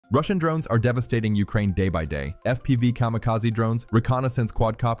Russian drones are devastating Ukraine day by day. FPV kamikaze drones, reconnaissance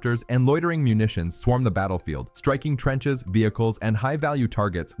quadcopters, and loitering munitions swarm the battlefield, striking trenches, vehicles, and high-value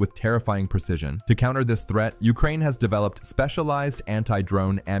targets with terrifying precision. To counter this threat, Ukraine has developed specialized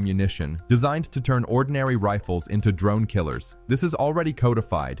anti-drone ammunition designed to turn ordinary rifles into drone killers. This is already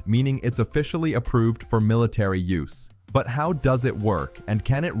codified, meaning it's officially approved for military use. But how does it work, and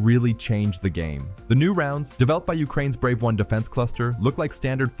can it really change the game? The new rounds, developed by Ukraine's Brave One defense cluster, look like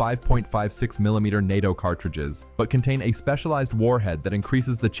standard 5.56mm NATO cartridges, but contain a specialized warhead that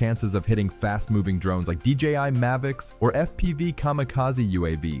increases the chances of hitting fast-moving drones like DJI Mavics or FPV kamikaze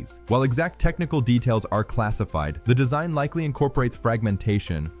UAVs. While exact technical details are classified, the design likely incorporates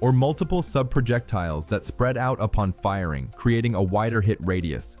fragmentation or multiple sub-projectiles that spread out upon firing, creating a wider hit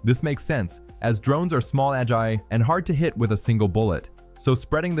radius. This makes sense, as drones are small, agile, and hard to hit with a single bullet, so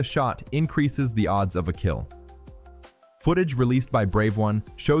spreading the shot increases the odds of a kill. Footage released by Brave One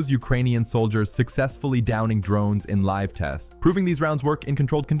shows Ukrainian soldiers successfully downing drones in live tests, proving these rounds work in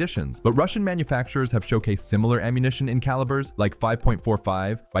controlled conditions. But Russian manufacturers have showcased similar ammunition in calibers like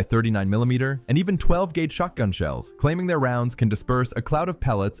 5.45 by 39mm and even 12-gauge shotgun shells, claiming their rounds can disperse a cloud of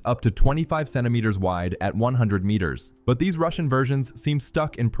pellets up to 25 centimeters wide at 100 meters. But these Russian versions seem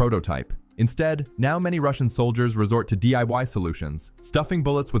stuck in prototype. Instead, now many Russian soldiers resort to DIY solutions, stuffing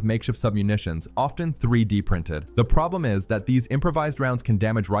bullets with makeshift submunitions, often 3D printed. The problem is that these improvised rounds can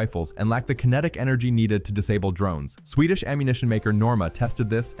damage rifles and lack the kinetic energy needed to disable drones. Swedish ammunition maker Norma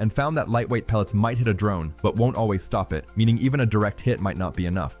tested this and found that lightweight pellets might hit a drone, but won't always stop it, meaning even a direct hit might not be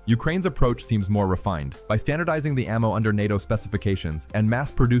enough. Ukraine's approach seems more refined. By standardizing the ammo under NATO specifications and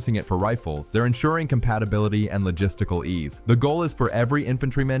mass producing it for rifles, they're ensuring compatibility and logistical ease. The goal is for every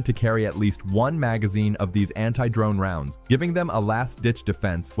infantryman to carry at least one magazine of these anti-drone rounds, giving them a last-ditch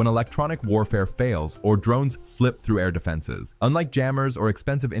defense when electronic warfare fails or drones slip through air defenses. Unlike jammers or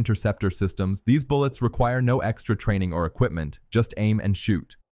expensive interceptor systems, these bullets require no extra training or equipment, just aim and shoot.